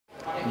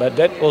But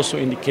that also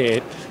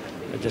indicates,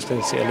 just to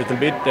say a little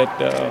bit, that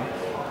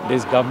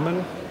this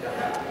government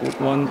would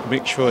want to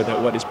make sure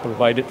that what is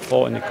provided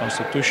for in the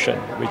Constitution,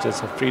 which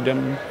is a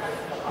freedom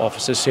of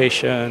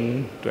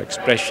association to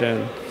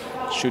expression,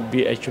 should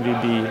be actually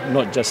be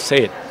not just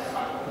said,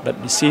 but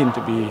be seen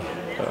to be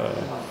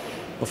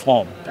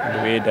performed in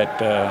the way that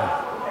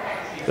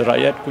the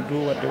Rakyat could do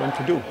what they want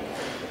to do.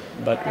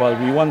 But while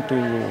we want to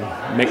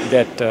make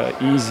that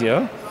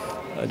easier,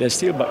 they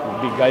still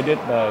be guided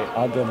by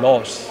other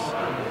laws.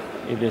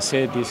 If they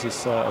say this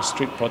is a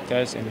street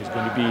protest and it's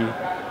going to be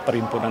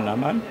perimpunan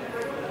aman,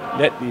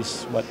 that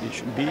is what it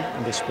should be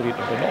in the spirit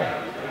of the law.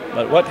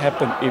 But what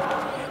happened if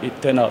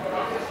it turned out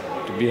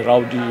to be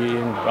rowdy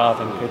and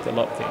rough and create a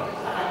lot of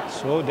things?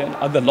 So then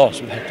other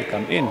laws will have to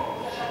come in,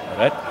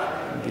 right?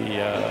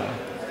 The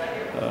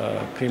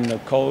criminal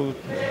code,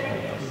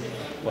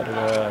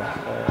 whatever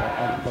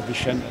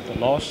provision of the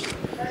laws,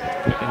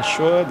 to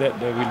ensure that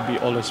there will be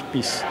always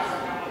peace.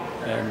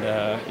 And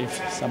if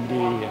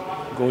somebody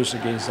goes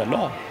against the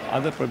law,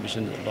 other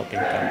provisions of the law can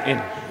come in.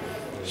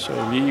 So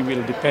we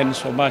will depend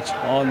so much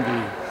on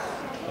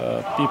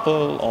the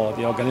people or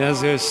the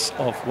organizers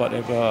of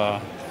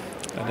whatever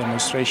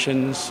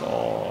demonstrations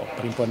or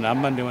perimpunan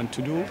aman they want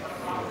to do.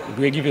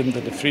 We give them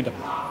the freedom,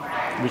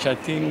 which I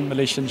think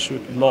Malaysians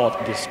should laud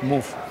this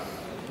move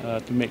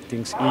to make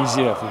things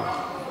easier for you.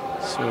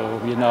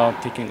 So we are now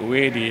taking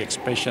away the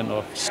expression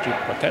of street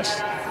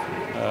protest.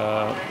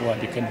 Well,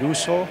 you can do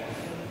so,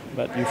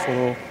 but you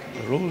follow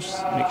the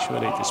rules, make sure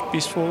that it is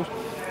peaceful,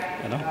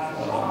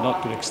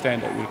 not to the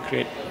extent that we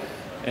create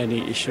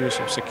any issues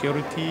of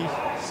security.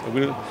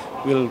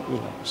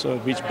 So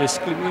which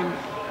basically means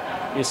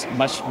is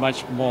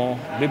much more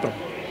liberal.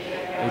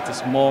 It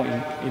is more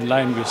in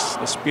line with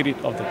the spirit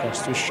of the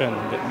Constitution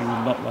that we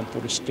will not want to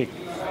restrict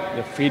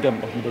the freedom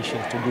of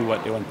Malaysians to do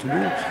what they want to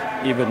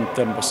do, even in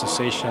terms of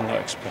association or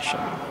expression.